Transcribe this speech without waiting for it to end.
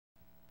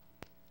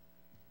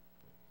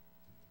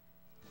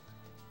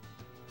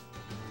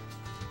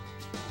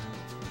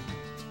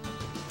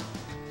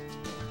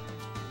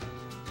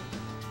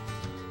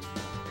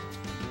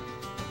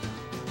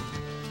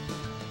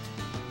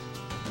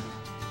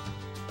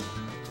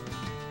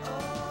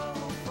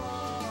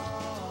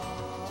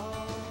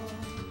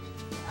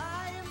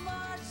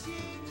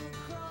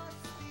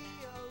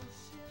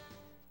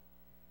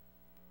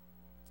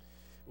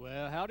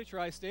Howdy,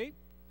 Tri-State.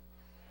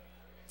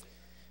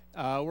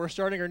 We're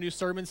starting our new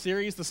sermon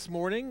series this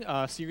morning,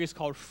 a series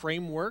called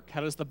Framework,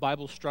 How Does the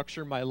Bible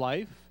Structure My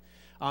Life?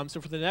 So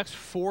for the next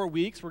 4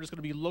 weeks, we're just going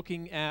to be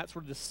looking at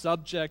sort of the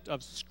subject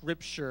of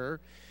Scripture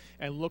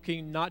and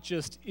looking not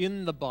just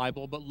in the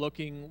Bible, but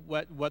looking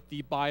what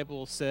the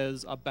Bible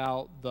says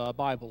about the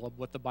Bible,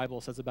 what the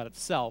Bible says about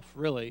itself,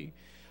 really.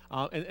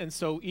 And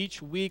so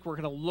each week, we're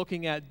kind of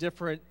looking at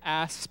different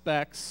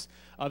aspects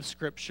of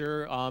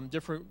Scripture,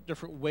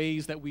 different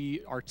ways that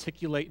we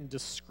articulate and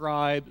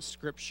describe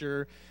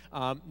Scripture,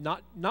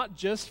 not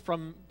just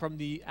from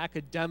the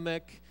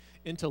academic,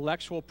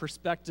 intellectual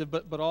perspective,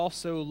 but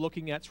also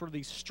looking at sort of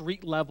these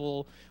street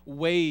level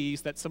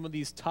ways that some of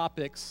these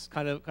topics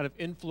kind of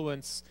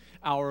influence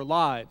our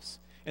lives.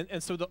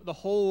 And so the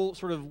whole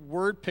sort of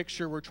word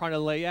picture we're trying to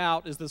lay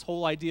out is this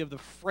whole idea of the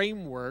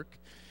framework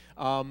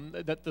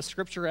that the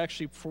Scripture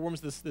actually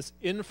forms this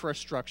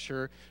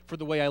infrastructure for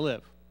the way I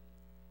live.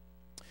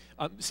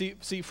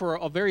 See, for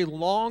a very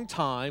long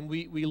time,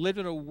 we lived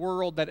in a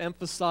world that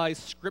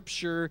emphasized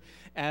Scripture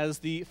as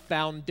the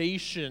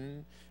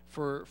foundation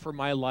for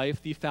my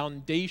life, the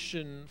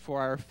foundation for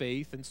our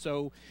faith. And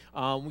so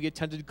we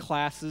attended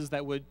classes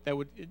that would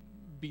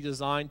be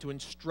designed to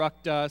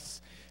instruct us,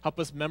 help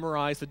us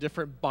memorize the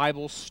different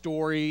Bible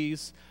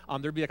stories.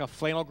 There'd be like a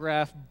flannel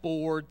graph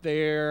board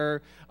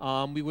there.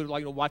 We would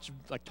watch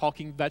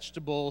Talking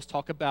Vegetables,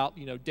 talk about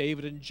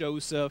David and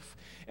Joseph,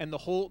 and the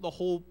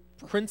whole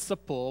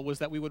principle was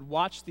that we would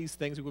watch these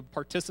things, we would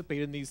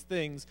participate in these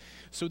things,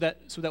 so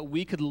that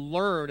we could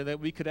learn and that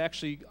we could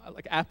actually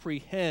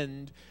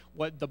apprehend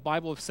what the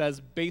Bible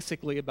says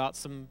basically about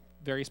some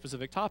very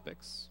specific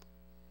topics.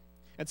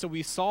 And so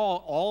we saw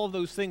all of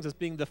those things as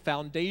being the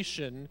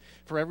foundation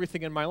for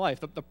everything in my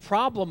life. The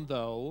problem,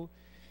 though,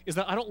 is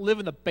that I don't live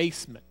in the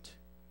basement.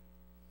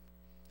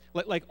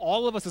 Like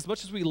all of us, as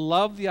much as we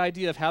love the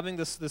idea of having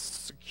this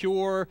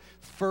secure,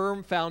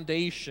 firm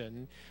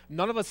foundation,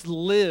 none of us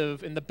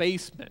live in the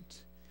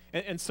basement.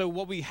 And so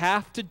what we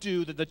have to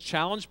do, the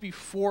challenge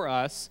before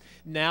us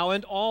now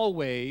and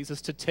always,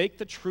 is to take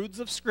the truths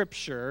of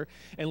Scripture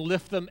and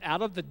lift them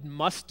out of the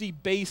musty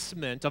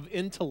basement of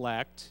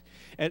intellect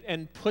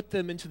and put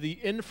them into the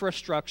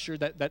infrastructure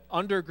that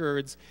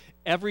undergirds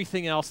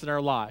everything else in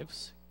our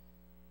lives.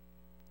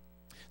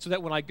 So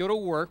that when I go to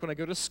work, when I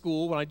go to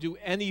school, when I do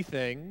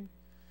anything,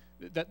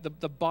 that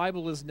the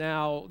Bible is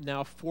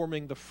now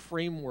forming the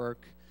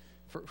framework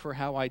for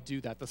how I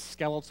do that, the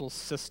skeletal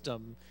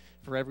system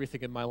for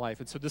everything in my life.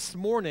 And so this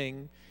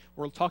morning,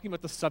 we're talking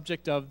about the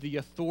subject of the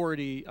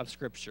authority of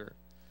Scripture.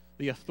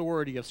 The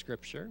authority of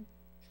Scripture.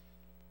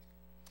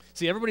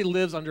 See, everybody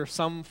lives under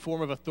some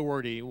form of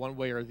authority, one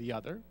way or the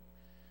other.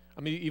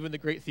 I mean, even the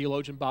great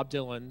theologian Bob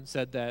Dylan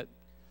said that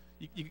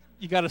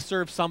you got to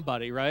serve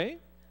somebody,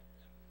 right?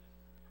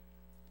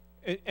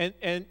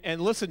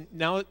 And listen,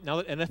 now that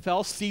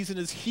NFL season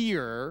is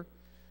here,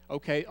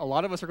 okay, a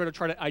lot of us are going to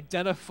try to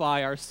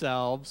identify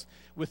ourselves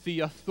with the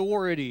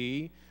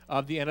authority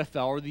of the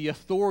NFL or the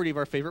authority of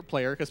our favorite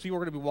player, because people are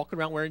going to be walking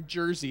around wearing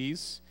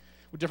jerseys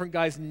with different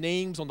guys'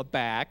 names on the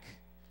back,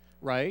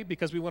 right?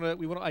 Because we want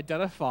to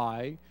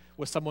identify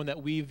with someone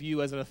that we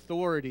view as an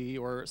authority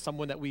or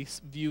someone that we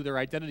view their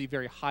identity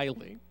very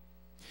highly.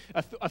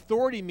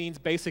 Authority means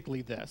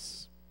basically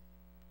this.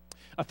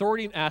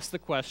 Authority asks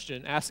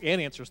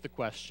and answers the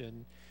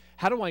question,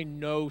 how do I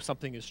know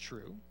something is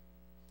true?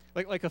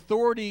 Like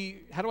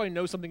authority, how do I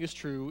know something is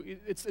true?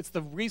 It's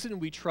the reason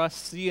we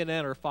trust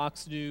CNN or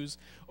Fox News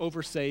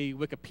over, say,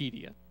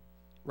 Wikipedia,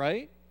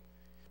 right?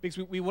 Because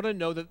we want to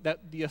know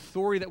that the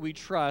authority that we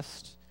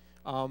trust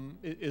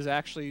is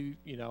actually,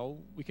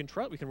 we can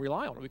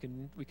rely on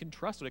it, we can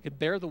trust it. It can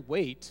bear the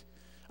weight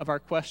of our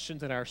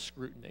questions and our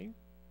scrutiny.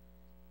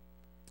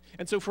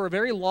 And so for a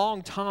very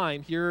long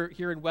time here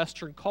in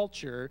Western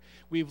culture,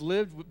 we've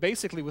lived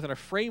basically within a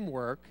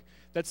framework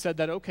that said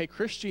that, okay,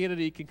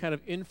 Christianity can kind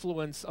of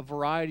influence a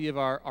variety of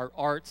our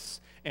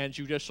arts and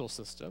judicial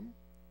system.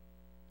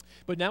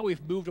 But now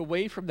we've moved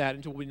away from that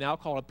into what we now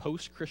call a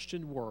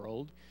post-Christian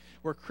world,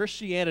 where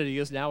Christianity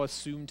is now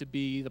assumed to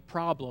be the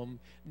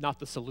problem, not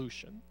the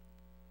solution.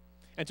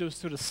 And to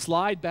sort of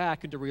slide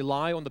back and to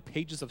rely on the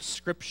pages of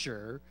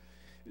Scripture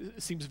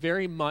seems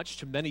very much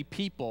to many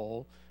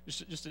people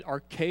just an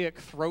archaic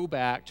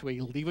throwback to a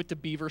Leave It to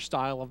Beaver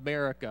style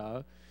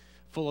America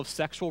full of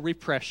sexual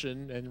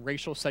repression and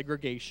racial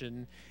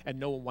segregation, and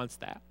no one wants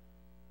that.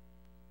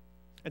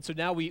 And so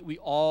now we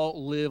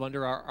all live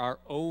under our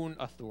own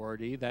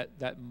authority,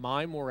 that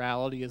my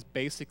morality is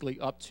basically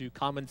up to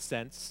common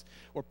sense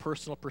or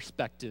personal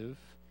perspective.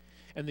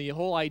 And the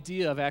whole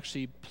idea of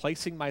actually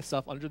placing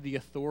myself under the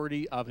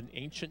authority of an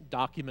ancient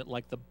document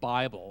like the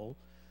Bible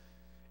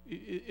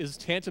is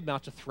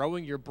tantamount to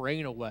throwing your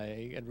brain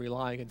away and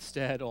relying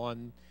instead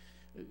on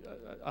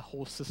a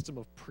whole system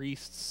of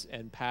priests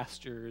and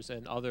pastors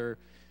and other,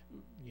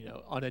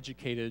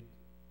 uneducated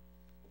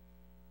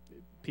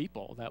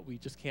people that we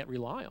just can't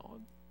rely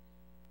on.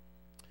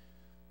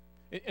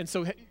 And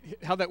so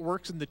how that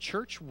works in the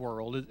church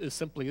world is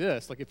simply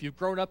this. Like, if you've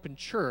grown up in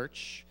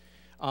church,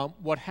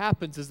 what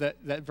happens is that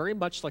very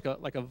much like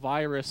a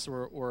virus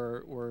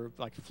or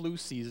like flu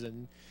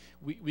season,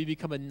 we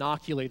become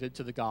inoculated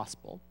to the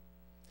gospel.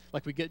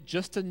 Like we get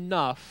just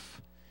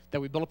enough that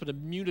we build up an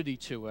immunity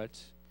to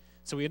it.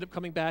 So we end up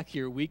coming back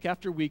here week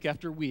after week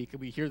after week, and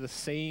we hear the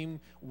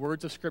same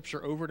words of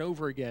Scripture over and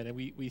over again, and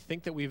we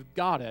think that we've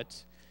got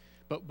it,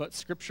 but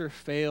Scripture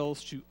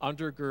fails to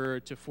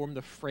undergird, to form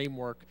the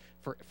framework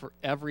for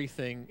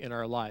everything in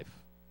our life.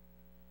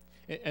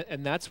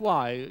 And that's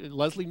why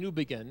Leslie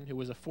Newbegin, who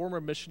was a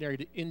former missionary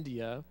to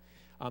India,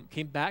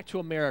 came back to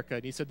America,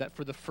 and he said that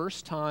for the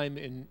first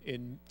time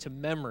to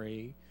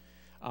memory,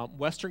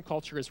 Western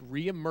culture has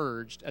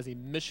reemerged as a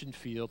mission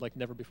field like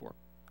never before.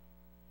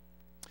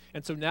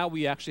 And so now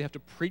we actually have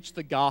to preach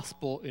the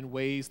gospel in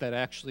ways that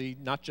actually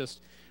not just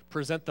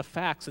present the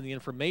facts and the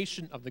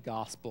information of the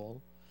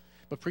gospel,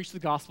 but preach the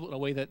gospel in a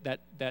way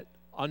that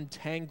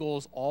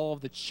untangles all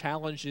of the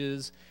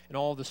challenges and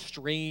all of the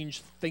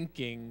strange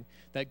thinking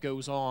that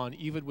goes on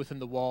even within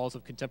the walls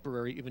of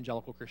contemporary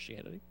evangelical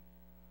Christianity.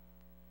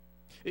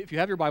 If you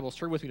have your Bibles,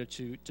 turn with me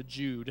to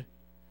Jude.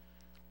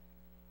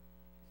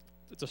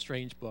 It's a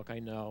strange book, I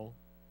know.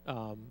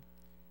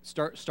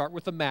 Start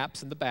with the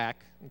maps in the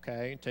back,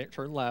 okay?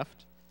 Turn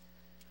left,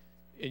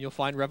 and you'll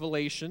find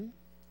Revelation.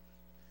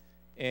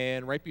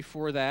 And right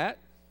before that,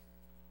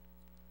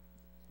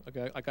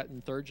 okay, I got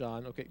in 3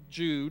 John. Okay,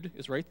 Jude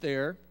is right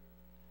there.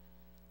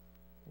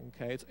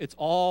 Okay, it's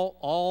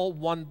all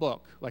one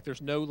book. Like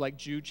there's no like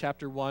Jude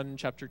chapter 1,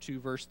 chapter 2,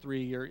 verse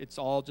 3, or it's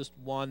all just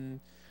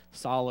one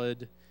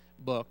solid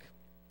book.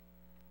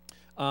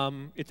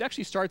 It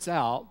actually starts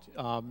out,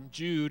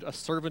 Jude, a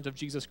servant of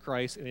Jesus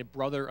Christ and a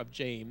brother of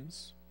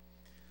James.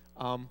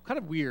 Kind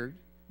of weird,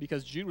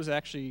 because Jude was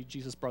actually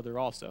Jesus' brother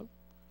also,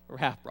 or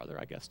half-brother,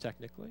 I guess,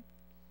 technically.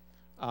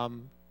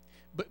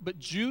 But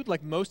Jude,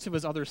 like most of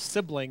his other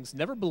siblings,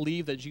 never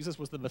believed that Jesus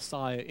was the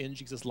Messiah in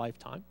Jesus'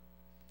 lifetime.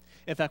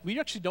 In fact, we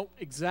actually don't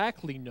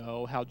exactly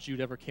know how Jude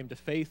ever came to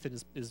faith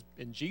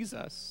in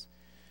Jesus.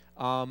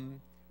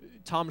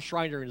 Tom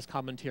Schreiner, in his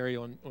commentary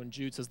on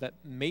Jude, says that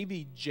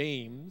maybe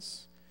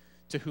James,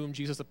 to whom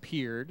Jesus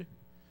appeared,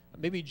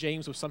 maybe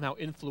James was somehow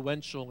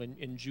influential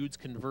in Jude's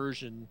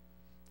conversion.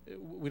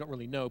 We don't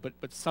really know, but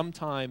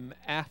sometime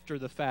after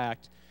the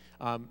fact,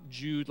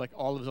 Jude, like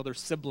all of his other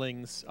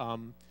siblings,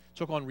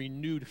 took on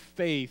renewed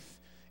faith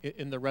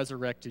in the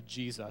resurrected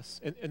Jesus.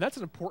 And that's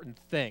an important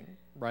thing,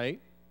 right?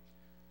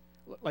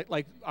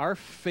 Like our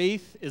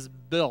faith is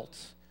built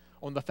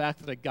on the fact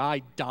that a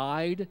guy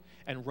died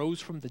and rose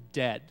from the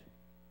dead.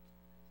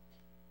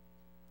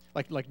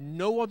 Like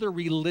no other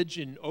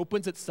religion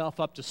opens itself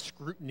up to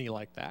scrutiny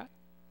like that.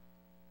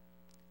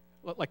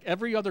 Like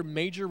every other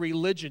major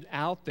religion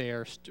out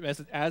there,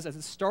 as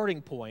a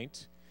starting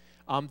point,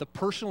 the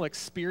personal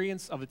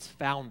experience of its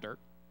founder.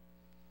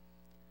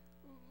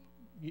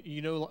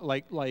 You know,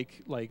 like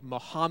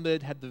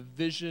Muhammad had the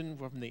vision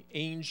from the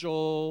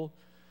angel.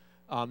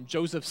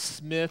 Joseph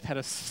Smith had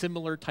a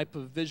similar type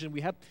of vision.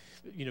 We have,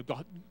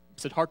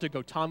 Siddhartha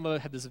Gautama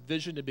had this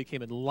vision and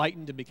became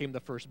enlightened and became the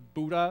first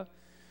Buddha.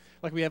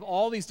 Like we have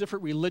all these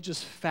different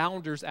religious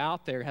founders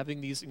out there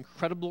having these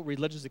incredible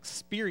religious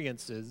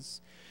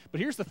experiences. But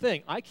here's the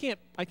thing, I can't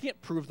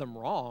prove them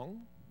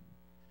wrong.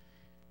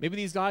 Maybe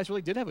these guys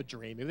really did have a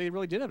dream. Maybe they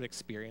really did have an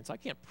experience. I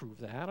can't prove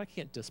that. I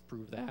can't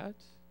disprove that.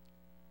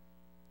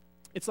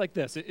 It's like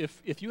this.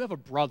 If you have a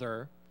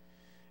brother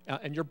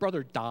and your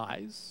brother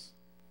dies,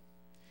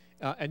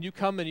 and you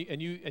come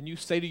and you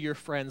say to your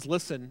friends,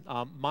 listen,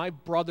 my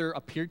brother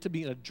appeared to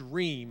me in a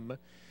dream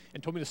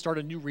and told me to start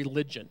a new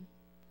religion.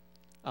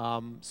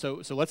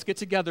 So let's get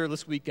together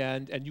this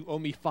weekend, and you owe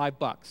me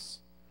 $5.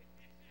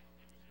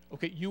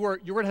 Okay, you're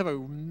going to have a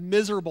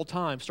miserable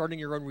time starting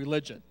your own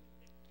religion,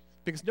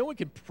 because no one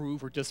can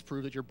prove or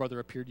disprove that your brother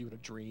appeared to you in a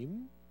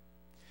dream.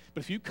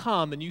 But if you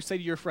come and you say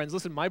to your friends,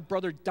 listen, my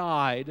brother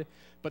died,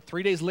 but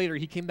 3 days later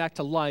he came back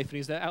to life, and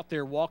he's out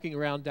there walking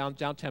around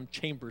downtown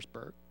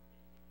Chambersburg.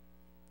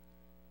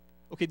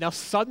 Okay, now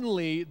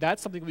suddenly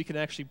that's something we can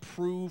actually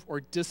prove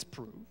or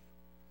disprove.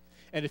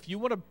 And if you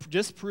want to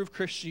disprove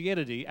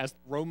Christianity, as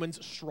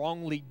Romans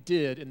strongly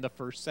did in the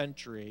first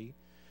century,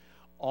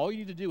 all you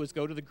need to do is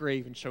go to the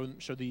grave and show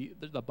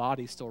the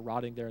body still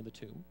rotting there in the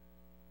tomb.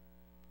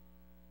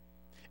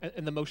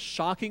 And the most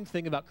shocking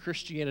thing about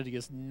Christianity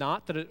is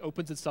not that it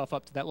opens itself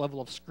up to that level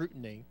of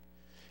scrutiny.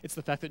 It's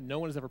the fact that no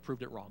one has ever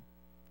proved it wrong.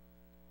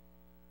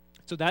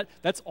 So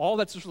that's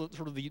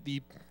sort of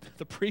the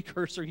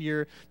precursor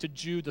here to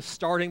Jude, the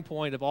starting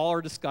point of all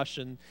our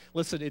discussion.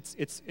 Listen,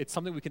 it's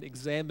something we can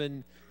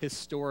examine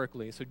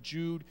historically. So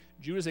Jude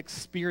has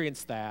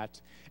experienced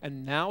that,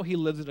 and now he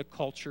lives in a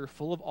culture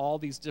full of all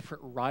these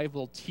different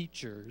rival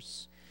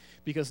teachers,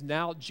 because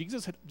now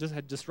Jesus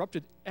had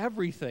disrupted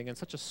everything in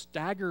such a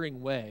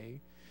staggering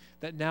way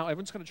that now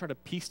everyone's going to try to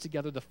piece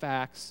together the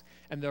facts,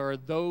 and there are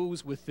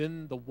those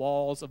within the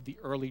walls of the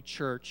early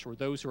church, or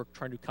those who are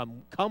trying to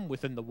come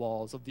within the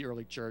walls of the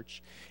early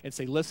church and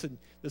say, listen,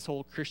 this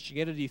whole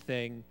Christianity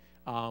thing,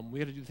 we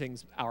have to do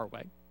things our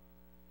way.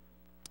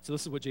 So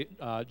this is what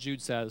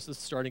Jude says. This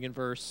is starting in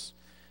verse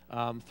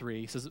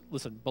 3. He says,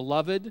 listen,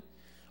 beloved,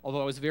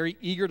 although I was very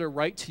eager to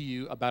write to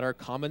you about our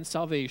common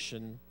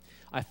salvation,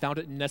 I found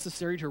it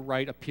necessary to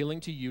write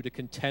appealing to you to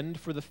contend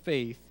for the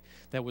faith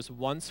that was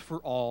once for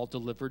all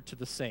delivered to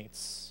the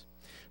saints.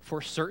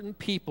 For certain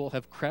people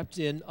have crept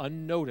in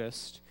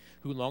unnoticed,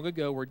 who long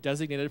ago were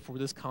designated for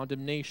this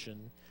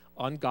condemnation,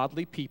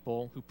 ungodly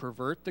people who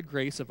pervert the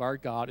grace of our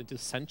God into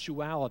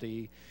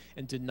sensuality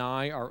and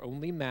deny our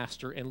only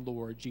Master and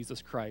Lord,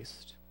 Jesus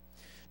Christ.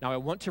 Now I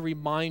want to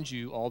remind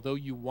you, although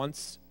you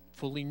once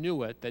fully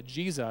knew it, that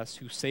Jesus,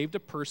 who saved a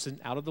person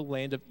out of the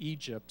land of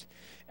Egypt,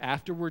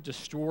 afterward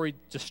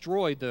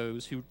destroyed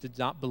those who did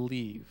not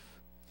believe.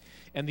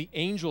 And the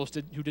angels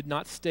who did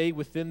not stay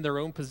within their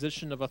own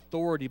position of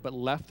authority but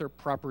left their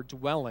proper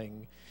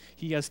dwelling,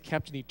 he has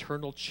kept in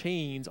eternal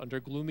chains under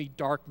gloomy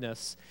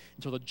darkness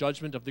until the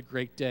judgment of the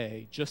great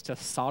day, just as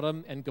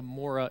Sodom and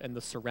Gomorrah and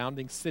the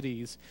surrounding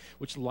cities,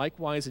 which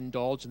likewise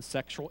indulged in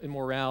sexual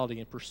immorality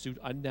and pursued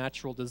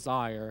unnatural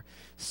desire,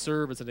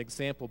 serve as an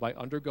example by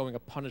undergoing a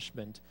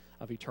punishment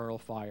of eternal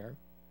fire.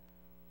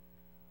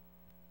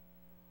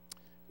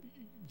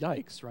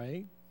 Yikes,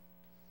 right?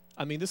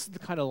 I mean, this is the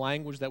kind of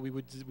language that we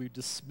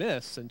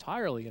dismiss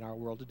entirely in our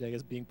world today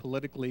as being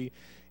politically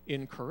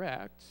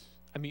incorrect.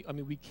 I mean,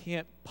 we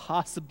can't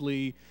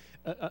possibly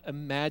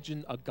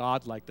imagine a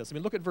God like this. I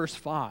mean, look at verse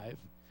 5.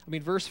 I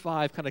mean, verse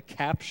 5 kind of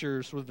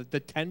captures sort of the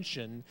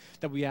tension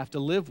that we have to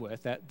live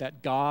with,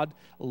 that God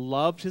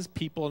loved his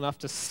people enough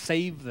to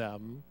save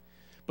them,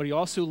 but he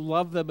also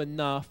loved them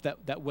enough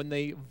that when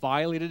they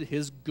violated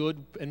his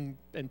good and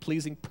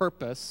pleasing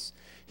purpose,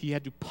 he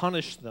had to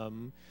punish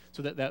them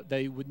so that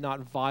they would not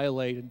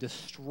violate and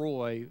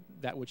destroy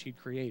that which he'd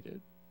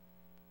created.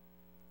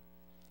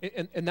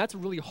 And that's a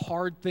really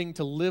hard thing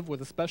to live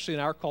with, especially in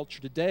our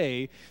culture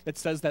today, that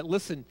says that,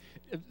 listen,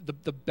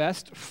 the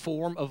best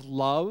form of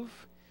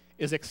love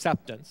is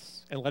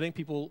acceptance and letting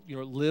people,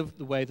 live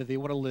the way that they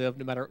want to live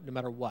no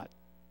matter what.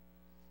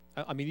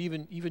 I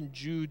mean, even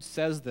Jude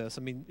says this.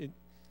 I mean,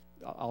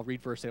 I'll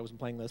read verse 8. I wasn't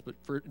playing this, but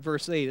for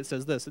verse 8, it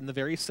says this: in the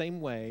very same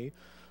way,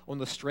 on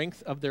the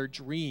strength of their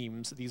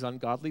dreams, these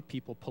ungodly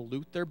people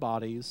pollute their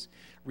bodies,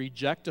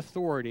 reject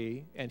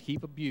authority, and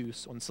heap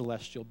abuse on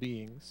celestial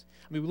beings.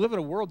 I mean, we live in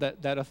a world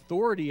that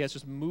authority has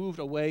just moved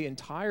away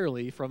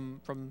entirely from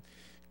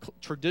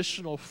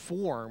traditional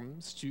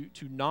forms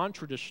to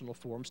non-traditional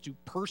forms to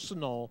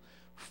personal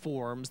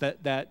forms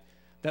that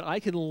I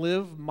can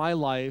live my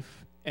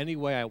life any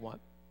way I want.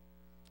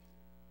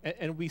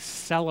 And we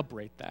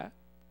celebrate that.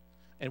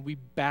 And we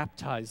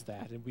baptize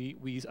that, and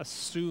we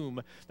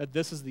assume that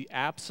this is the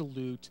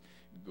absolute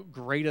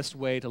greatest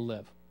way to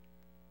live.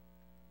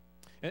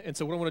 And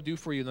so what I want to do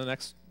for you in the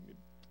next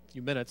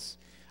few minutes,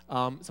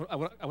 so I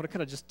want to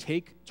kind of just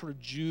take sort of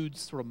Jude's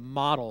sort of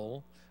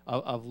model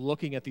of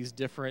looking at these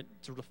different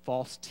sort of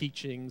false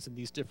teachings and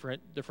these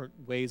different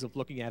ways of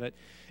looking at it,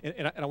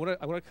 and I want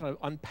to kind of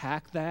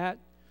unpack that.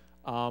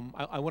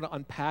 I want to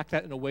unpack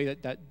that in a way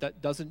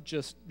that doesn't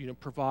just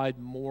provide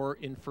more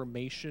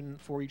information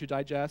for you to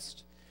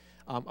digest.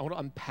 I want to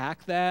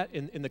unpack that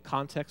in the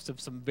context of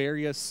some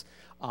various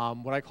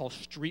what I call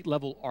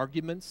street-level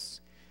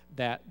arguments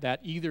that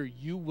either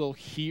you will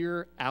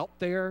hear out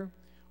there,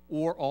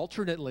 or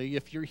alternately,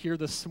 if you're here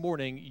this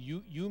morning,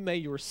 you may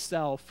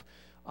yourself,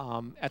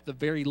 at the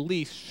very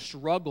least,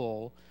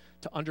 struggle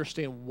to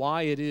understand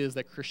why it is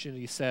that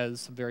Christianity says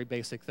some very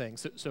basic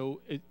things. So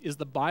is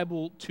the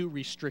Bible too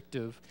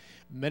restrictive?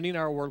 Many in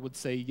our world would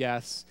say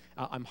yes.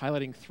 I'm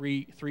highlighting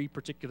three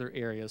particular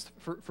areas.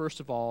 First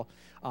of all,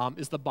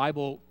 is the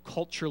Bible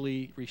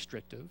culturally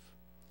restrictive?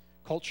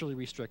 Culturally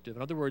restrictive.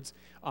 In other words,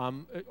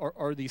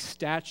 are these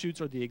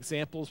statutes or the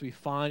examples we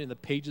find in the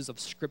pages of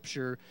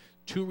Scripture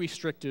too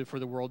restrictive for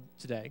the world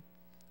today?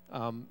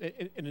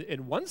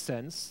 In one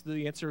sense,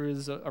 the answer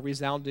is a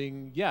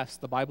resounding yes.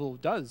 The Bible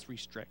does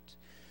restrict.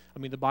 I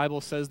mean, the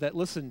Bible says that,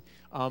 listen,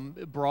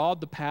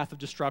 broad the path of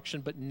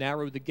destruction, but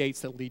narrow the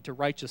gates that lead to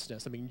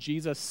righteousness. I mean,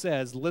 Jesus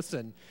says,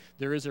 listen,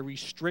 there is a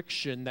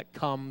restriction that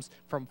comes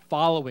from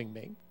following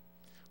me.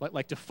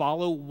 Like to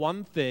follow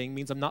one thing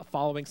means I'm not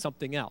following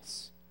something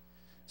else.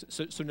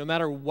 So no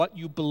matter what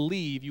you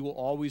believe, you will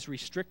always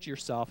restrict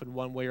yourself in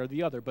one way or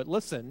the other. But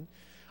listen,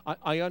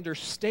 I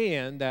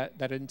understand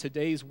that in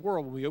today's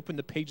world, when we open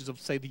the pages of,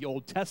 say, the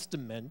Old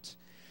Testament,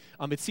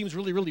 it seems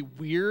really, really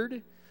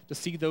weird to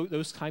see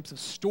those types of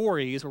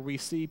stories where we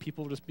see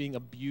people just being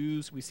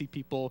abused. We see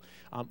people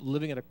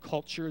living in a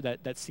culture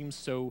that seems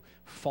so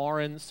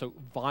foreign, so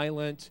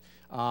violent,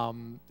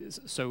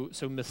 so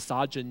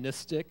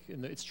misogynistic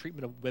in its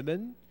treatment of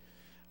women.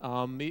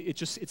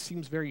 It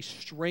seems very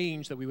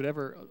strange that we would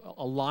ever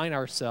align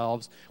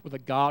ourselves with a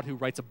God who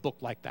writes a book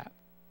like that.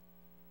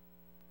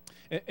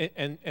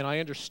 And I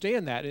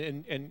understand that,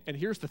 and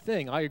here's the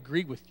thing, I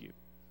agree with you,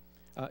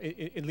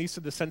 at least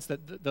in the sense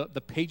that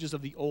the pages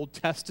of the Old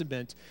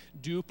Testament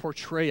do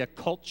portray a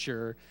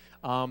culture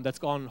that's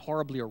gone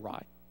horribly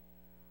awry.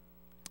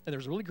 And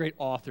there's a really great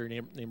author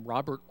named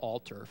Robert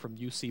Alter from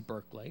UC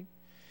Berkeley,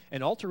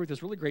 and Alter wrote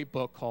this really great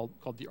book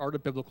called The Art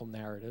of Biblical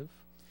Narrative.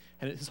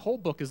 And his whole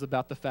book is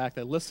about the fact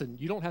that, listen,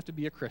 you don't have to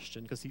be a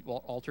Christian, because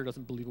Alter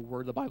doesn't believe a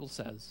word the Bible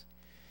says.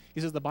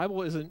 He says the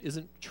Bible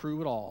isn't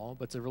true at all,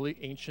 but it's a really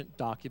ancient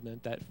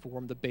document that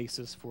formed the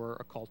basis for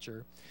a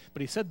culture.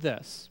 But he said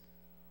this.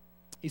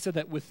 He said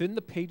that within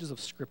the pages of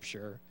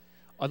Scripture,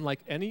 unlike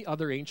any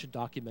other ancient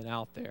document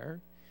out there,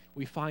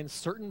 we find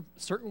certain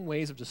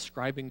ways of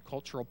describing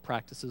cultural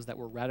practices that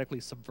were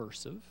radically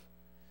subversive.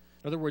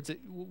 In other words,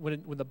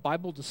 when the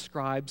Bible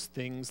describes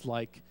things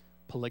like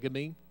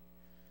polygamy,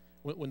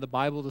 when the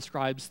Bible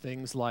describes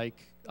things like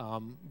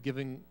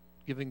giving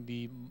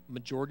the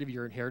majority of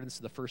your inheritance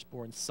to the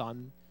firstborn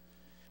son,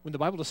 when the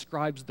Bible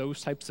describes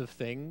those types of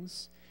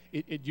things,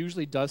 it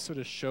usually does sort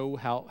of show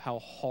how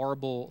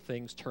horrible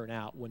things turn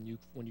out when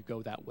you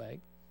go that way.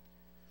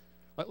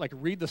 Like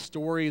read the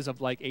stories of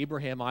like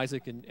Abraham,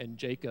 Isaac, and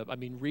Jacob. I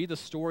mean, read the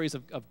stories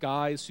of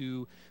guys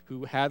who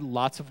had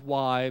lots of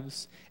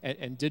wives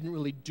and didn't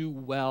really do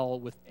well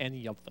with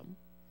any of them.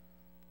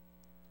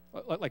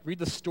 Like read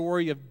the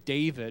story of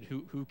David,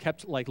 who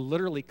kept like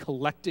literally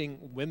collecting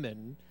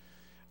women,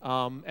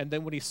 and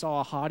then when he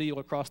saw a hottie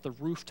across the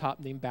rooftop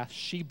named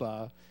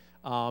Bathsheba,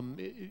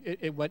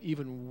 it went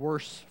even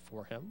worse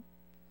for him.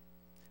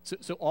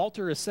 So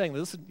Alter is saying,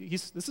 listen,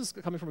 this is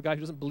coming from a guy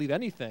who doesn't believe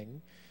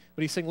anything,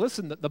 but he's saying,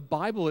 listen, the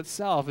Bible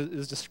itself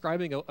is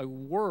describing a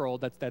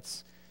world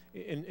that's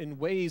in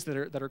ways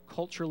that are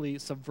culturally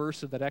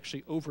subversive, that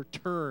actually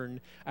overturn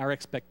our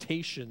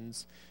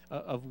expectations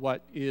of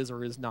what is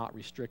or is not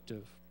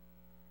restrictive.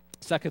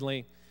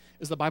 Secondly,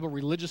 is the Bible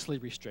religiously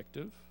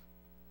restrictive?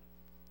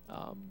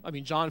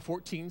 John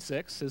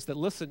 14:6 says that,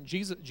 listen,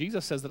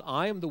 Jesus says that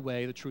I am the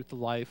way, the truth, the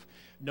life.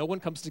 No one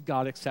comes to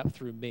God except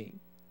through me.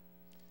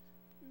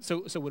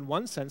 So in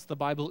one sense, the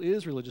Bible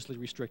is religiously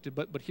restricted,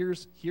 but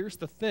here's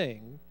the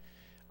thing.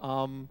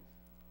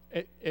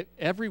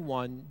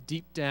 Everyone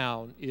deep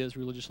down is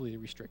religiously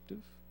restrictive.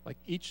 Like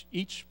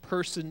each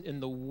person in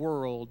the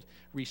world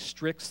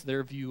restricts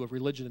their view of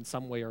religion in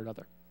some way or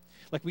another.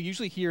 Like we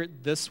usually hear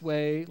it this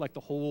way, like the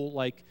whole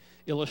like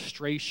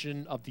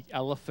illustration of the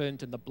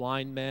elephant and the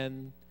blind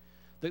men.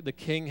 The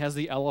king has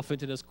the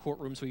elephant in his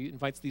courtroom, so he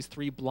invites these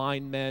 3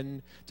 blind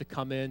men to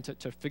come in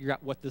to figure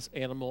out what this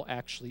animal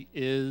actually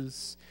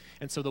is.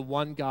 And so the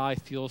one guy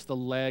feels the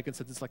leg and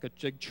says it's like a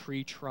big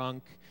tree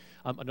trunk.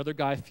 Another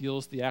guy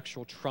feels the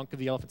actual trunk of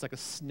the elephant, it's like a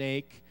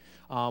snake.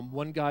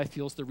 One guy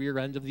feels the rear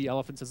end of the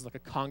elephant, says it's like a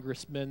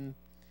congressman.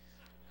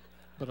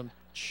 But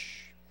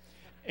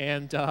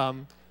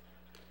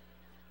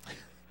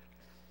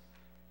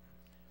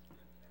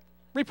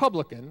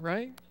Republican,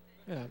 right?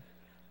 Yeah.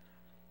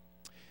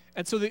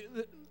 And so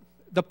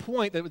the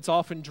point that it's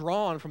often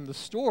drawn from the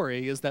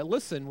story is that,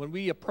 listen, when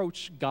we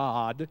approach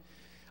God,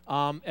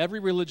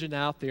 every religion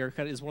out there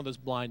kind of is one of those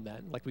blind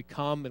men. Like we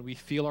come and we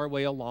feel our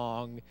way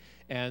along,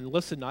 and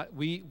listen,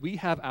 we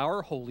have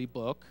our holy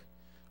book,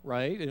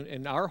 right?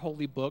 And our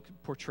holy book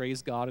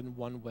portrays God in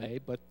one way,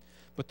 but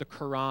the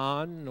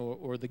Quran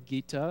or the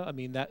Gita,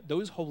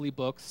 those holy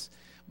books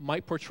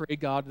might portray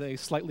God in a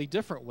slightly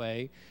different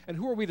way. And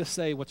who are we to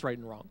say what's right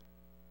and wrong?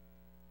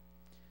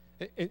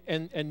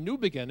 And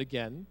Newbigin,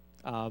 again,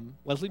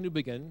 Leslie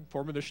Newbigin,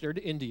 former missionary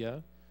to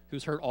India,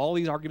 who's heard all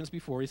these arguments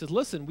before, he says,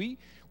 listen, we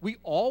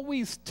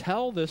always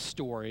tell this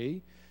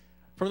story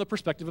from the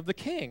perspective of the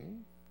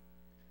king.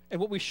 And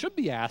what we should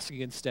be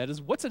asking instead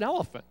is, what's an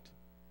elephant?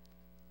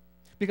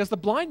 Because the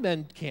blind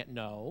men can't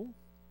know,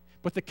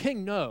 but the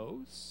king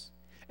knows.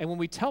 And when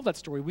we tell that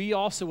story, we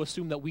also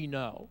assume that we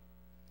know.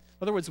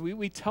 In other words,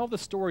 we tell the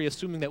story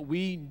assuming that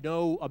we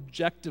know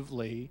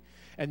objectively,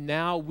 and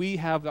now we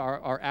have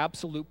our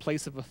absolute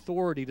place of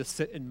authority to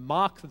sit and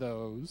mock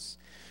those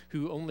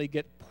who only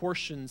get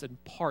portions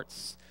and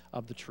parts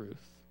of the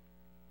truth.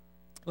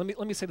 Let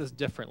me say this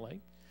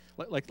differently.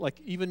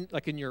 Even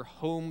in your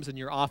homes and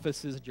your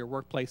offices and your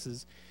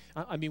workplaces,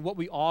 what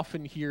we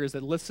often hear is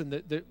that, listen,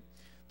 that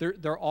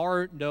there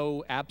are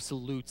no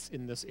absolutes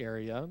in this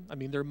area.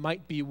 There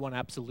might be one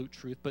absolute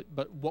truth, but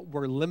what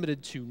we're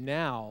limited to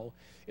now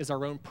is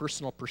our own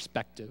personal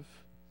perspective.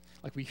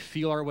 Like we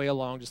feel our way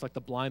along, just like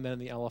the blind man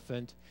and the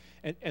elephant.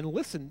 And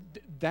listen,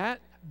 that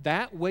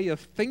way of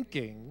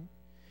thinking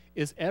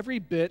is every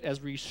bit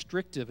as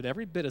restrictive and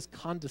every bit as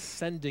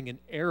condescending and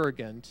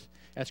arrogant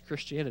as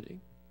Christianity.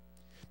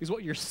 Because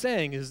what you're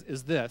saying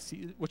is this.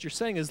 What you're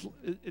saying is,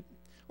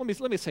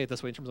 let me say it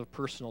this way in terms of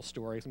personal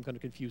stories. I'm going to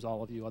confuse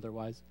all of you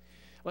otherwise.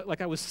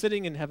 Like I was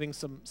sitting and having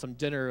some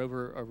dinner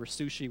over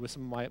sushi with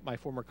some of my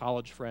former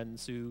college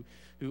friends who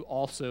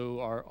also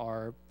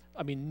are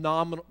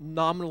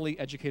nominally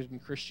educated in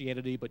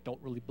Christianity but don't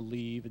really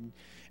believe.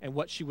 And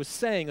what she was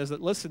saying is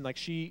that, listen, like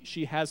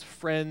she has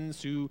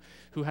friends who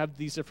have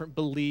these different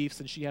beliefs,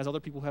 and she has other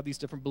people who have these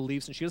different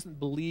beliefs, and she doesn't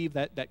believe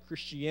that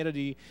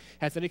Christianity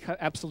has any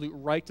absolute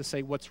right to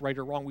say what's right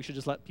or wrong. We should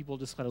just let people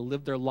just kind of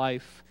live their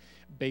life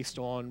based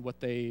on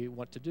what they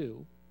want to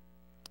do.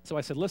 So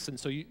I said, listen,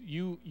 so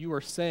you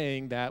are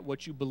saying that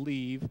what you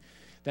believe,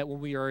 that when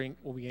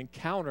we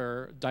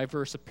encounter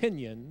diverse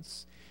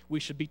opinions, we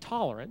should be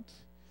tolerant.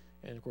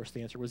 And of course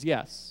the answer was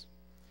yes.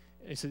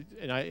 He said,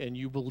 and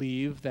you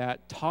believe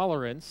that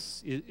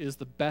tolerance is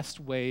the best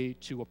way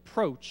to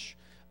approach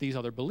these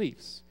other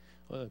beliefs.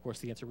 Well, of course,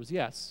 the answer was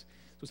yes.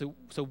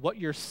 So what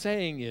you're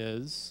saying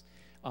is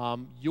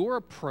your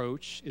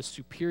approach is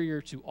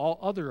superior to all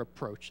other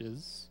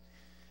approaches,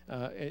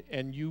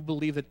 and you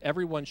believe that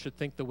everyone should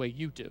think the way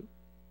you do.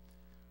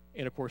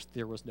 And of course,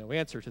 there was no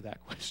answer to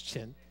that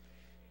question.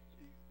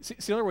 See,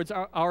 in other words,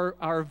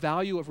 our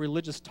value of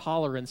religious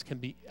tolerance can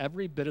be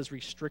every bit as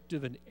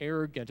restrictive and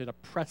arrogant and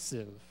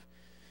oppressive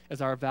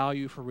as our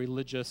value for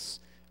religious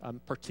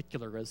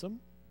particularism.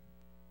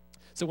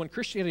 So when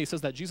Christianity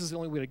says that Jesus is the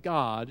only way to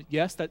God,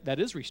 yes, that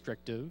is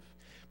restrictive,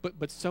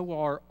 but so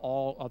are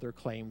all other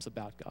claims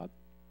about God.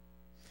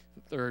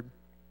 Third,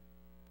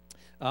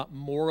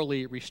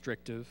 morally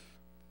restrictive.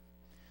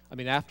 I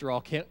mean, after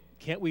all, can't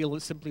we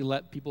simply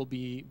let people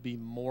be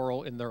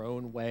moral in their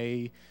own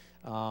way?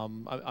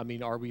 I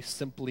mean, are we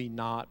simply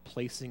not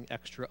placing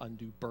extra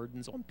undue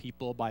burdens on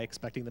people by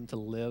expecting them to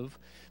live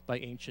by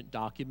ancient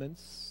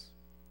documents?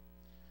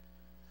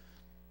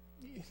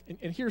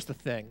 And here's the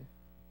thing.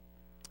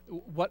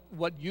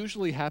 What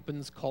usually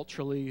happens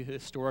culturally,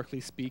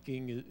 historically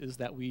speaking, is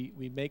that we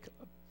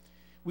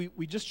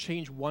just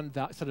change one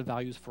set of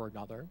values for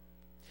another.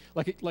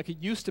 Like it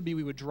used to be,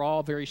 we would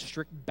draw very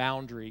strict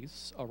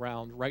boundaries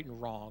around right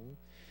and wrong,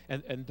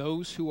 and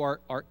those who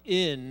are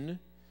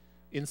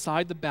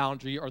inside the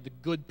boundary are the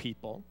good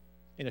people,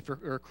 and if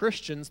we're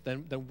Christians,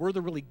 then we're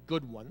the really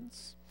good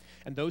ones,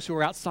 and those who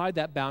are outside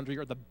that boundary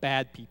are the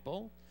bad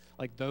people,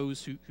 like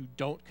those who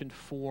don't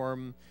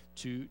conform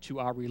to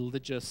our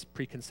religious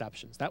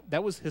preconceptions.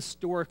 That was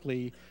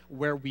historically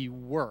where we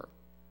were.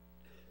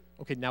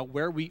 Okay, now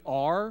where we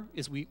are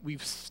is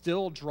we've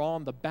still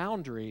drawn the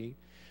boundary,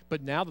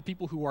 but now the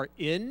people who are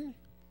in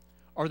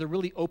are the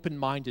really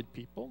open-minded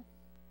people,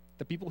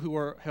 the people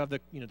who have the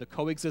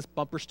coexist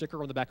bumper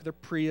sticker on the back of their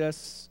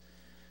Prius.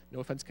 No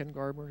offense, Ken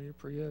Garber, your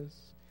Prius.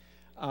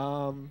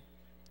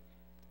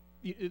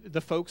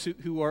 The folks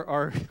who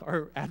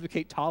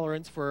advocate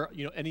tolerance for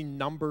any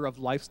number of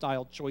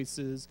lifestyle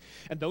choices,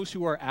 and those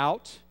who are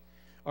out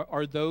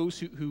are those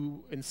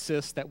who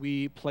insist that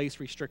we place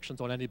restrictions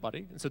on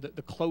anybody. And so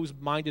the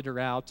closed-minded are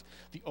out,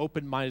 the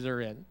open-minded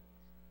are in.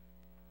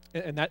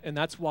 And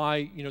that's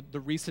why the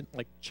recent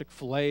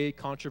Chick-fil-A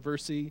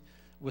controversy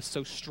was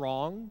so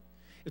strong,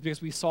 is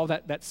because we saw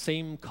that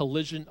same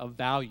collision of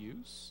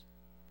values.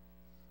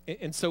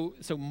 And so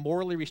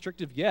morally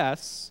restrictive,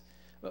 yes,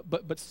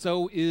 but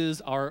so is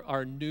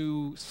our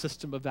new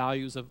system of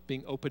values of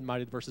being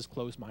open-minded versus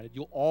closed-minded.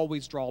 You'll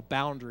always draw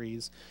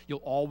boundaries. You'll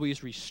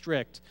always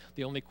restrict.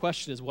 The only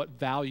question is what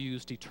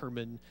values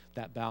determine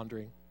that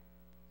boundary.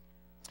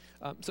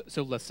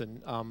 So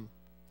listen,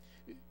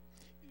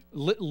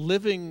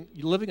 living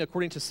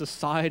according to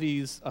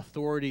society's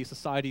authority,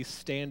 society's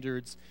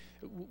standards,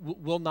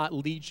 will not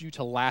lead you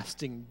to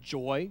lasting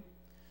joy.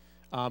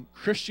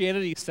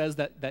 Christianity says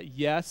that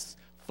yes,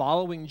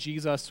 following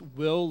Jesus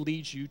will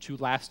lead you to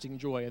lasting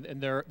joy.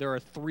 And there are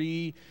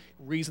three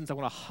reasons I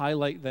want to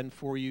highlight then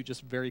for you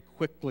just very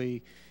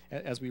quickly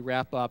as we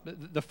wrap up.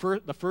 The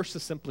first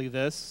is simply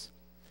this,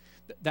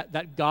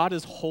 that God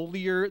is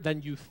holier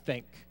than you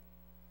think.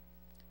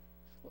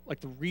 Like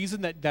the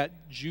reason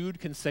that Jude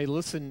can say,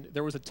 listen,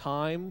 there was a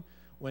time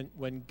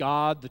when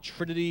God, the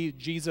Trinity,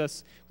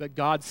 Jesus, that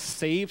God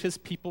saved his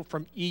people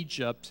from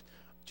Egypt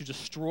to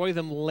destroy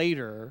them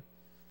later,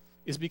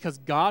 is because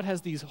God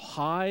has these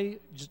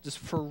just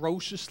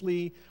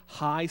ferociously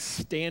high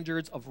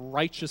standards of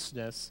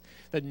righteousness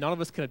that none of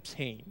us can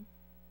obtain.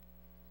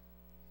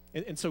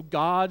 And so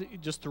God,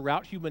 just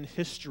throughout human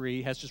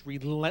history, has just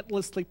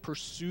relentlessly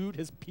pursued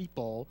his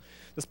people,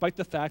 despite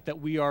the fact that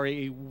we are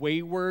a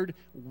wayward,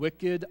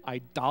 wicked,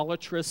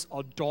 idolatrous,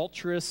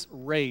 adulterous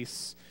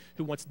race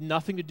who wants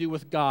nothing to do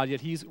with God,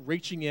 yet he's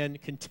reaching in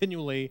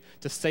continually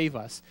to save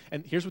us.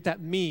 And here's what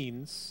that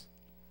means.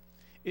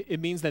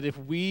 It means that if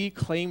we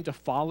claim to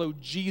follow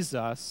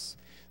Jesus,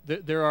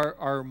 there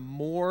are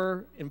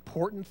more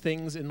important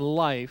things in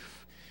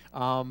life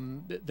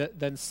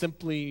than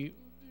simply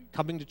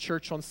coming to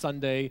church on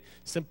Sunday,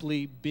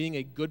 simply being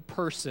a good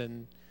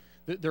person.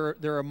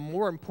 There are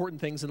more important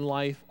things in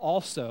life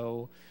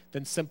also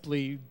than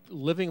simply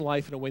living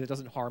life in a way that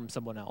doesn't harm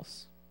someone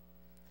else.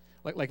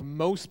 Like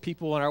most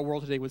people in our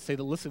world today would say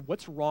that, listen,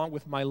 what's wrong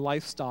with my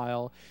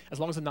lifestyle as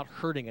long as I'm not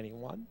hurting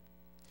anyone?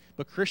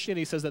 But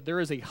Christianity says that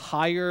there is a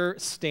higher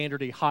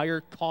standard, a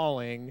higher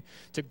calling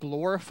to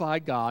glorify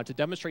God, to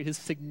demonstrate his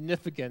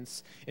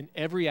significance in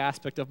every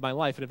aspect of my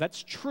life. And if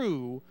that's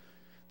true,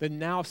 then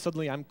now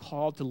suddenly I'm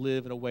called to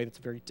live in a way that's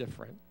very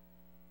different.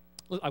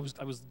 I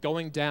was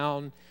going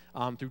down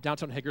through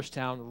downtown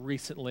Hagerstown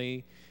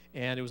recently,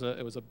 and it was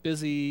a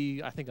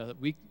busy, I think a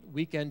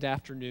weekend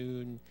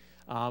afternoon,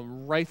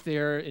 right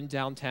there in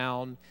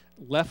downtown,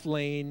 left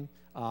lane.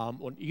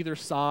 On either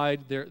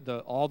side,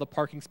 all the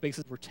parking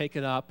spaces were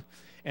taken up,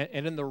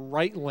 and in the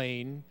right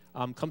lane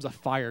comes a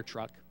fire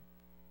truck.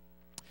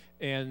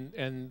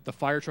 And the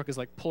fire truck is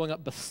like pulling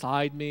up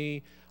beside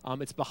me.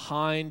 It's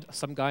behind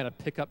some guy in a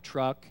pickup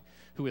truck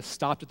who is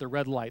stopped at the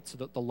red light. So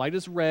the light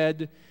is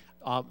red,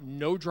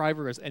 no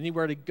driver has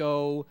anywhere to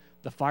go,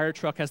 the fire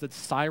truck has its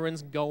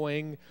sirens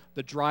going,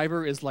 the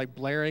driver is like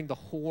blaring the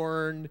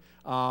horn,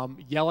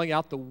 yelling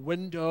out the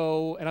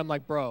window, and I'm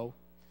like, bro,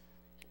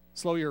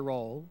 slow your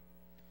roll.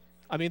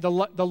 I mean, the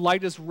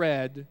light is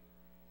red,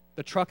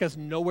 the truck has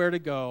nowhere to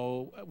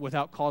go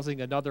without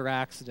causing another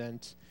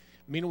accident.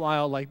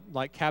 Meanwhile,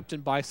 like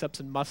Captain Biceps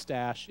and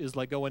Mustache is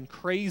like going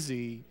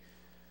crazy,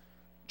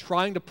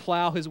 trying to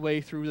plow his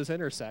way through this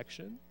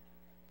intersection.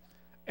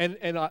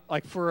 And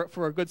like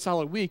for a good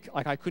solid week,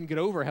 like I couldn't get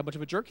over how much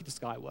of a jerk this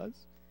guy was.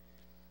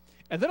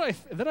 And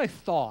then I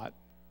thought,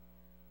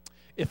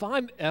 if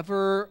I'm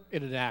ever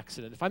in an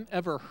accident, if I'm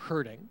ever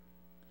hurting,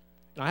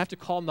 and I have to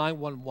call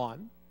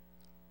 911,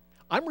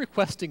 I'm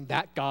requesting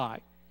that guy.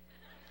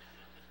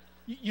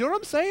 You know what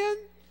I'm saying?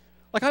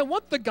 Like, I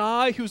want the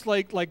guy who's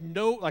like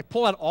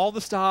pull out all the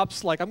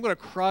stops, like I'm going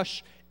to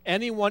crush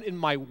anyone in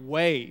my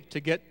way to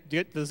get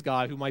this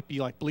guy who might be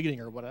like bleeding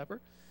or whatever.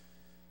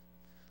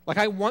 Like,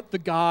 I want the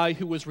guy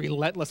who was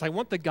relentless. I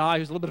want the guy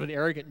who's a little bit of an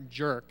arrogant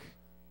jerk.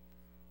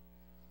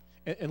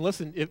 And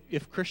listen,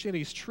 if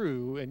Christianity is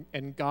true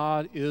and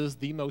God is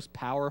the most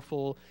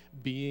powerful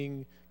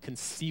being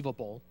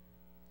conceivable,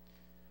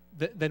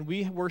 then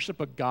we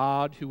worship a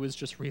God who is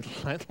just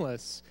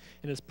relentless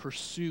in his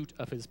pursuit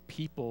of his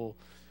people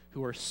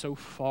who are so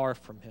far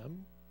from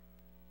him.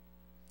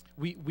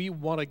 We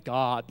want a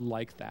God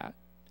like that.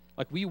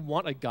 Like, we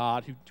want a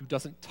God who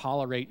doesn't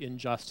tolerate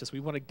injustice. We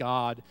want a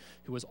God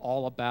who is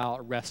all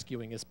about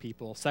rescuing his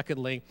people.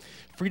 Secondly,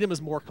 freedom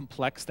is more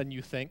complex than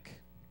you think.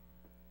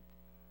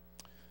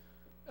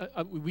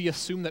 We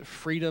assume that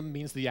freedom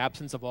means the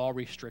absence of all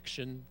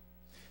restriction.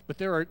 But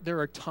there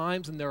are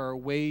times and there are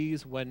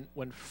ways when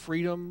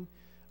freedom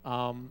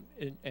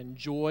and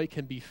joy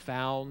can be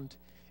found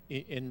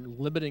in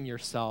limiting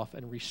yourself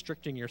and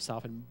restricting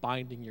yourself and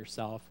binding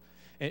yourself.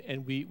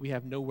 And we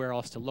have nowhere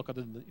else to look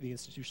other than the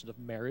institution of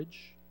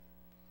marriage.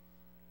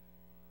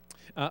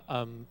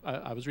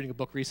 I was reading a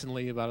book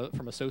recently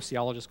from a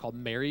sociologist called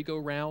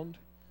Merry-Go-Round,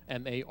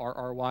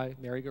 M-A-R-R-Y,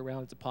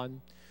 Merry-Go-Round. It's a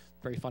pun,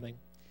 very funny.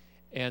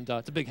 And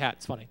it's a big hat,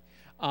 it's funny.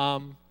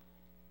 And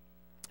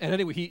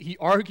anyway, he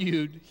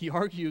argued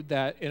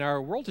that in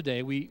our world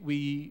today,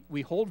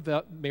 we hold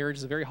marriage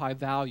as a very high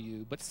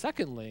value, but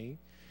secondly,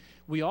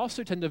 we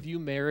also tend to view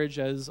marriage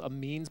as a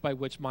means by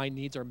which my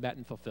needs are met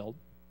and fulfilled.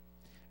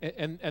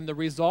 And the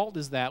result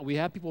is that we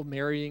have people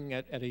marrying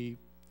at a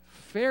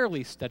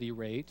fairly steady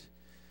rate,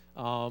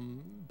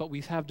 but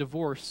we have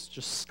divorce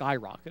just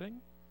skyrocketing.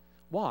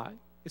 Why?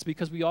 It's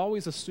because we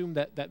always assume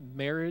that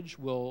marriage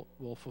will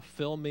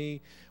fulfill me,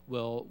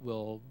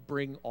 will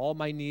bring all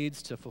my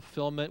needs to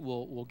fulfillment,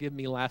 will give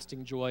me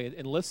lasting joy.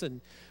 And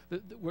listen,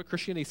 what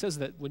Christianity says is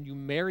that when you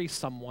marry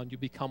someone, you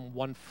become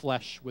one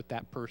flesh with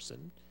that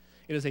person.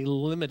 It is a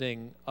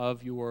limiting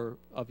of your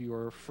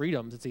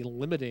freedoms. It's a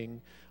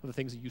limiting of the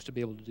things you used to be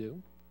able to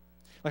do.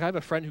 Like, I have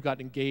a friend who got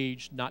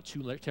engaged not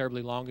too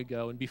terribly long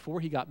ago, and before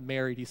he got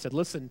married, he said,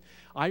 listen,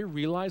 I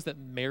realize that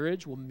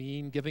marriage will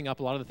mean giving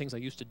up a lot of the things I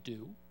used to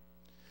do.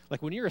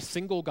 Like, when you're a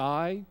single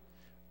guy,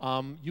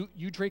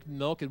 you drink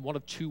milk in one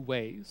of two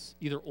ways,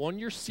 either on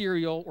your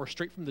cereal or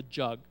straight from the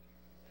jug.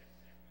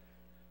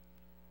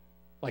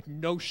 Like,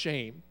 no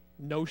shame,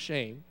 no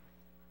shame.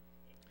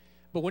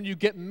 But when you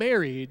get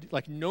married,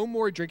 like, no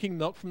more drinking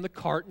milk from the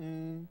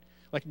carton,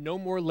 like, no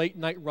more late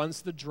night runs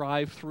to the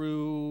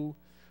drive-through,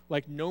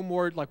 like, no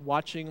more like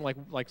watching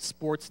like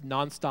sports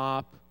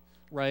nonstop,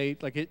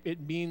 right? Like,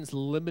 it means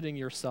limiting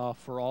yourself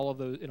for all of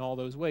those in all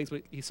those ways.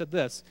 But he said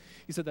this.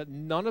 He said that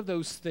none of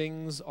those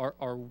things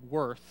are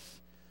worth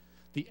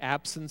the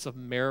absence of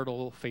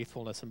marital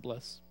faithfulness and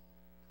bliss.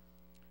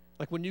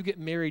 Like, when you get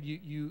married,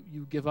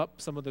 you give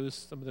up some of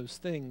those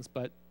things,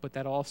 but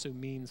that also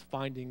means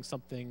finding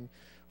something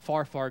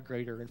far, far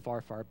greater and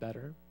far, far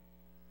better.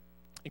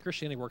 And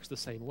Christianity works the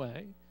same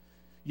way.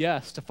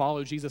 Yes, to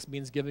follow Jesus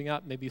means giving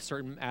up maybe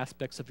certain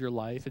aspects of your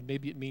life, and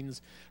maybe it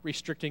means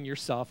restricting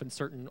yourself in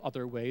certain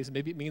other ways. And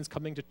maybe it means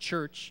coming to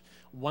church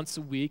once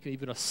a week,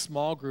 even a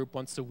small group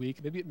once a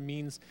week. Maybe it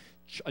means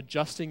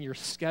adjusting your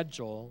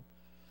schedule.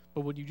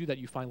 But when you do that,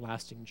 you find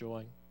lasting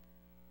joy.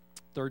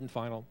 Third and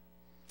final,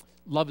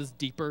 love is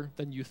deeper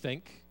than you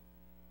think.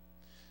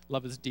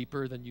 Love is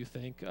deeper than you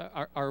think.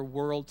 Our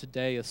world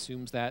today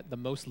assumes that the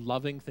most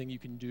loving thing you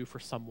can do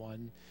for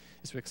someone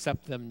is to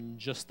accept them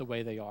just the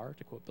way they are,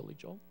 to quote Billy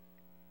Joel.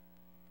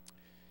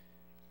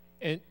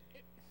 And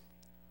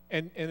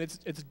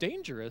it's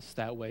dangerous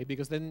that way,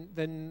 because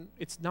then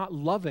it's not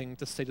loving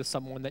to say to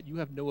someone that you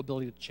have no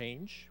ability to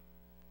change.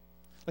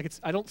 Like,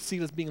 I don't see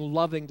it as being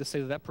loving to say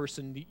to that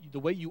person, the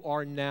way you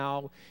are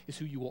now is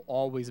who you will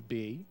always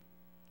be.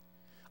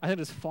 I think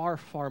it's far,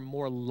 far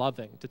more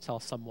loving to tell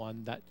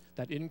someone that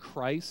in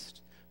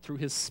Christ, through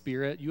his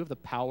Spirit, you have the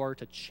power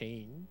to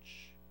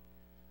change.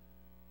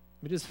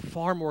 It is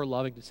far more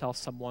loving to tell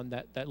someone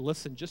that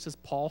listen, just as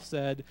Paul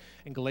said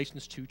in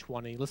Galatians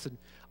 2:20, listen,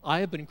 I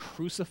have been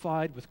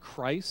crucified with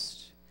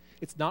Christ.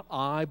 It's not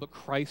I, but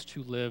Christ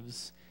who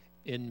lives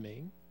in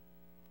me.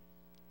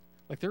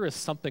 Like there is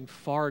something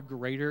far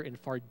greater and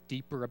far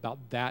deeper about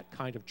that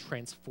kind of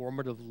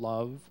transformative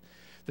love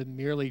than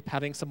merely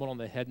patting someone on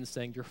the head and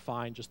saying, you're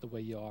fine just the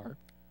way you are.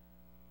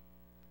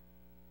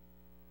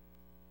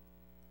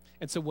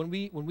 And so when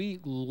we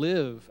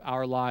live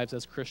our lives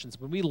as Christians,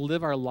 when we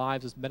live our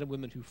lives as men and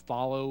women who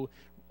follow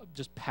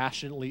just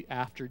passionately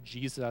after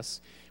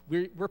Jesus,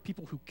 we're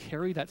people who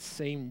carry that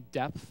same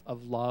depth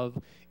of love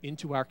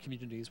into our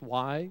communities.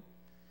 Why?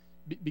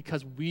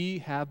 Because we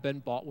have been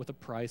bought with a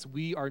price.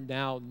 We are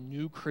now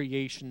new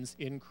creations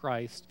in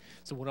Christ.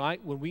 So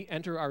when we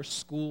enter our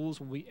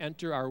schools, when we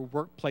enter our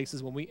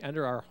workplaces, when we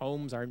enter our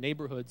homes, our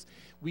neighborhoods,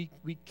 we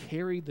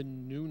carry the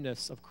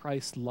newness of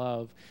Christ's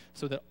love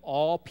so that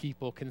all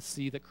people can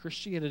see that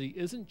Christianity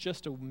isn't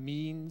just a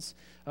means,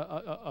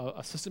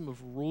 a system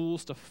of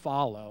rules to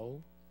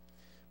follow,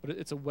 but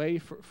it's a way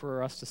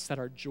for us to set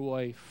our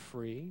joy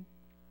free.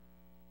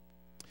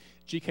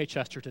 G.K.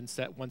 Chesterton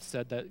once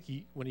said that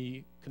when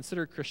he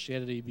considered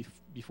Christianity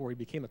before he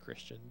became a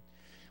Christian,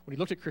 when he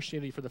looked at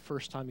Christianity for the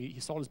first time, he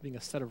saw it as being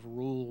a set of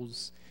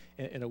rules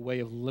and a way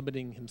of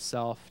limiting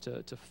himself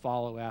to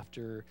follow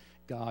after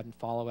God and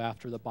follow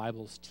after the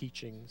Bible's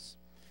teachings.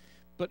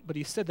 But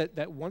he said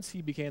that once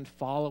he began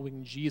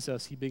following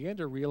Jesus, he began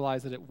to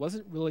realize that it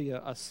wasn't really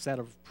a set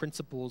of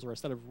principles or a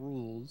set of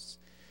rules,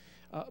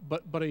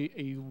 but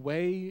a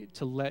way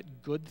to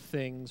let good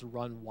things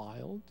run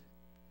wild.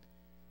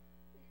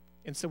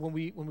 And so when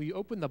we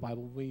open the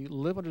Bible, when we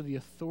live under the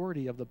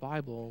authority of the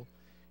Bible,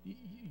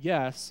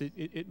 yes,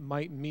 it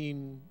might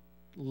mean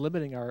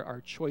limiting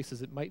our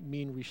choices. It might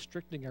mean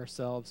restricting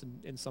ourselves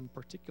in some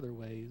particular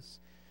ways.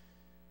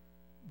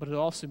 But it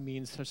also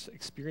means just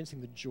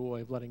experiencing the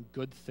joy of letting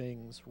good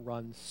things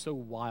run so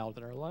wild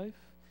in our life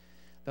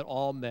that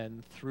all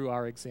men, through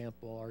our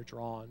example, are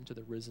drawn to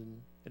the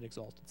risen and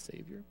exalted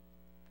Savior.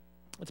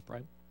 Let's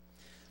pray.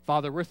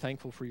 Father, we're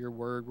thankful for your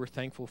word. We're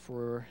thankful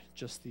for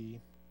just the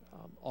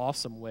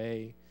awesome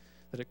way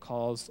that it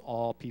calls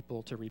all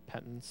people to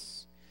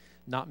repentance,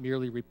 not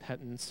merely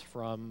repentance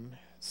from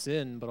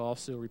sin, but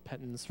also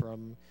repentance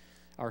from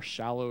our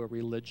shallow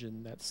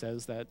religion that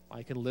says that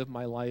I can live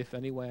my life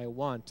any way I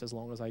want as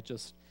long as I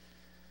just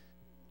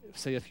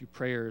say a few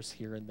prayers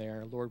here and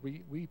there. Lord,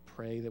 we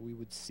pray that we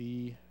would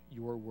see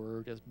your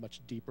word as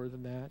much deeper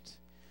than that,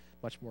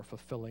 much more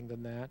fulfilling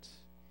than that,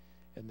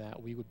 and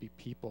that we would be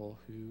people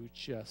who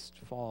just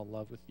fall in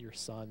love with your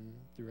Son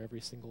through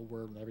every single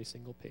word and every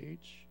single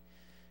page,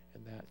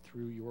 and that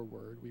through your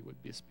word we would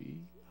just be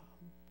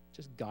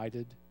just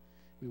guided,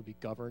 we would be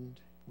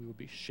governed, we would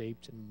be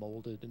shaped and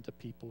molded into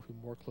people who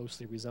more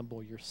closely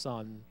resemble your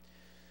Son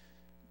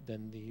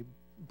than the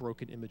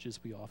broken images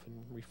we often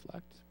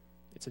reflect.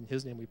 It's in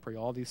his name we pray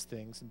all these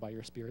things, and by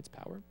your Spirit's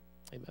power.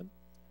 Amen.